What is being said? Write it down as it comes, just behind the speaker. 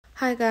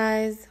Hi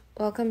guys,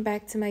 welcome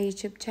back to my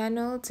YouTube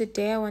channel.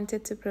 Today I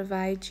wanted to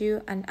provide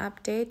you an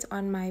update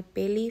on my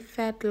belly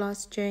fat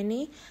loss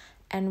journey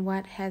and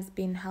what has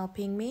been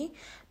helping me.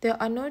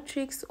 There are no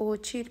tricks or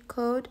cheat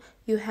code.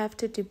 You have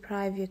to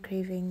deprive your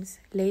cravings,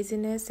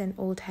 laziness and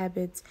old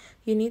habits.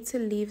 You need to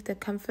leave the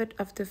comfort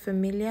of the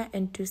familiar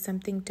and do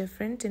something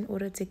different in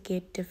order to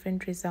get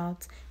different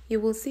results. You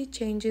will see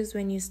changes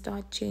when you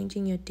start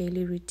changing your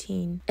daily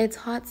routine. It's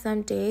hard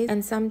some days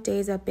and some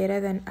days are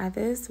better than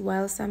others,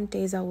 while some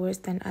days are worse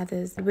than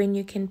others. When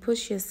you can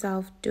push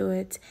yourself, do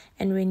it.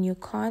 And when you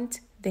can't,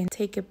 then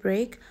take a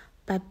break.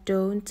 But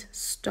don't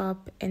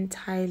stop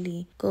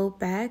entirely. Go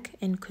back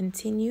and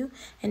continue,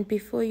 and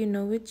before you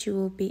know it, you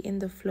will be in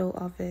the flow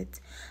of it.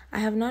 I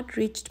have not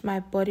reached my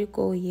body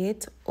goal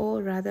yet,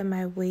 or rather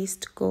my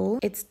waist goal.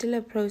 It's still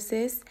a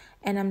process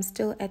and I'm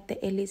still at the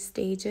early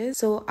stages.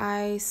 So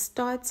I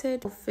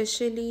started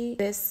officially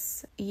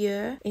this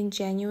year in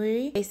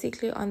January,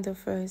 basically on the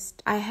 1st.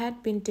 I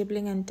had been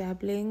dibbling and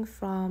dabbling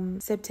from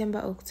September,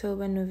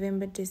 October,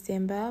 November,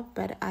 December,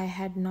 but I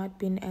had not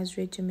been as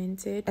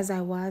regimented as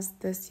I was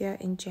this year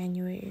in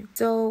January.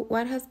 So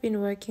what has been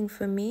working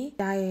for me?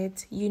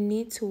 Diet. You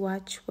need to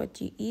watch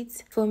what you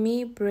eat. For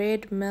me,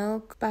 bread,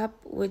 milk, pap,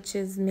 which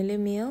is milli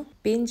meal,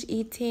 binge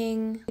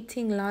eating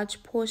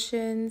large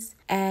portions,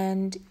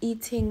 and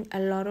eating a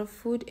lot of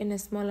food in a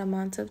small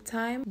amount of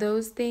time.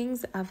 Those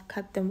things, I've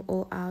cut them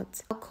all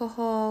out.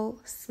 Alcohol,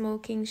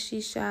 smoking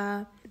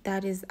shisha,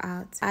 that is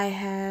out. I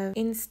have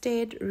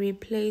instead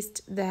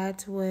replaced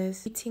that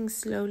with eating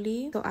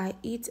slowly. So I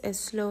eat as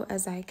slow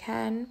as I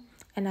can,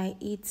 and I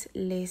eat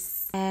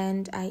less,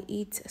 and I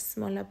eat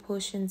smaller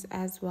portions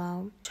as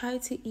well. Try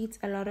to eat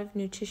a lot of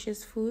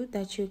nutritious food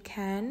that you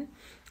can,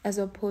 as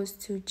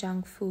opposed to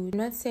junk food. I'm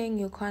not saying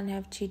you can't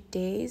have cheat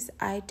days.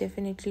 I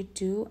definitely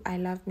do. I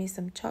love me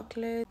some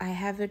chocolate. I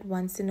have it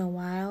once in a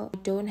while. I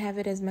don't have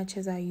it as much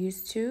as I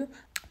used to,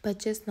 but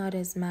just not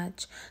as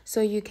much.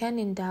 So you can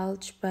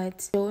indulge,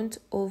 but don't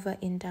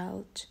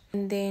overindulge.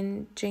 And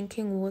then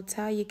drinking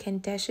water, you can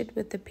dash it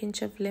with a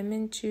pinch of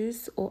lemon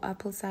juice or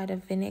apple cider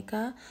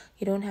vinegar.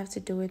 You don't have to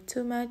do it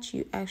too much.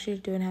 You actually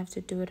don't have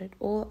to do it at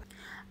all.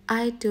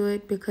 I do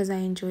it because I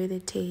enjoy the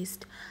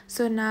taste.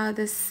 So now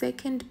the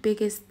second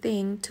biggest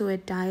thing to a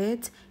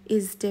diet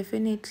is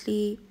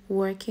definitely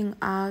working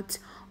out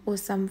or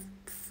some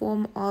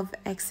form of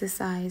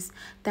exercise.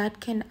 That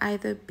can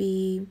either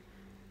be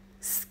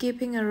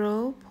skipping a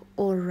rope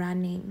or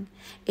running.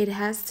 It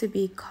has to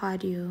be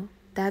cardio.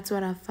 That's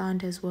what I've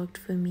found has worked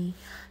for me.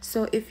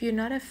 So if you're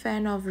not a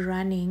fan of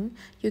running,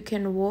 you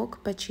can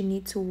walk, but you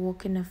need to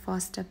walk in a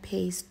faster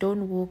pace.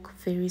 Don't walk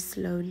very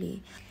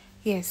slowly.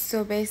 Yes,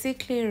 so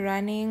basically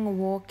running,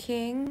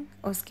 walking,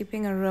 or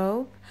skipping a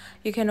rope.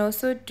 You can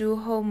also do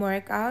home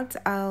workouts.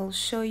 I'll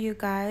show you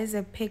guys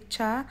a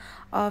picture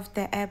of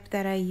the app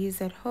that I use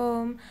at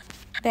home.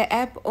 The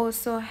app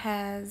also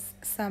has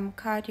some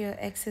cardio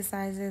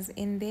exercises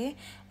in there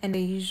and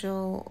the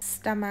usual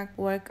stomach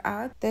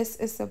workout. This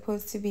is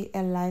supposed to be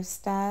a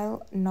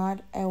lifestyle,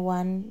 not a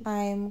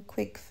one-time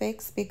quick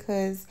fix,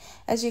 because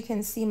as you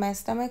can see, my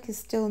stomach is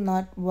still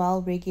not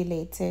well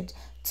regulated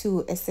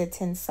to a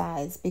certain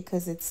size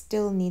because it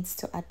still needs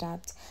to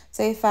adapt.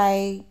 So if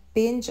I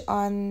binge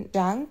on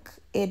junk,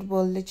 it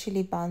will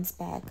literally bounce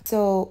back.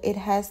 So it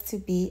has to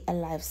be a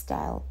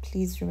lifestyle.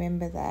 Please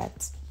remember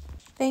that.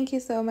 Thank you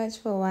so much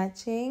for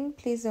watching.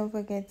 Please don't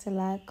forget to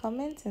like,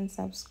 comment, and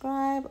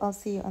subscribe. I'll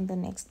see you on the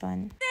next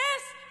one.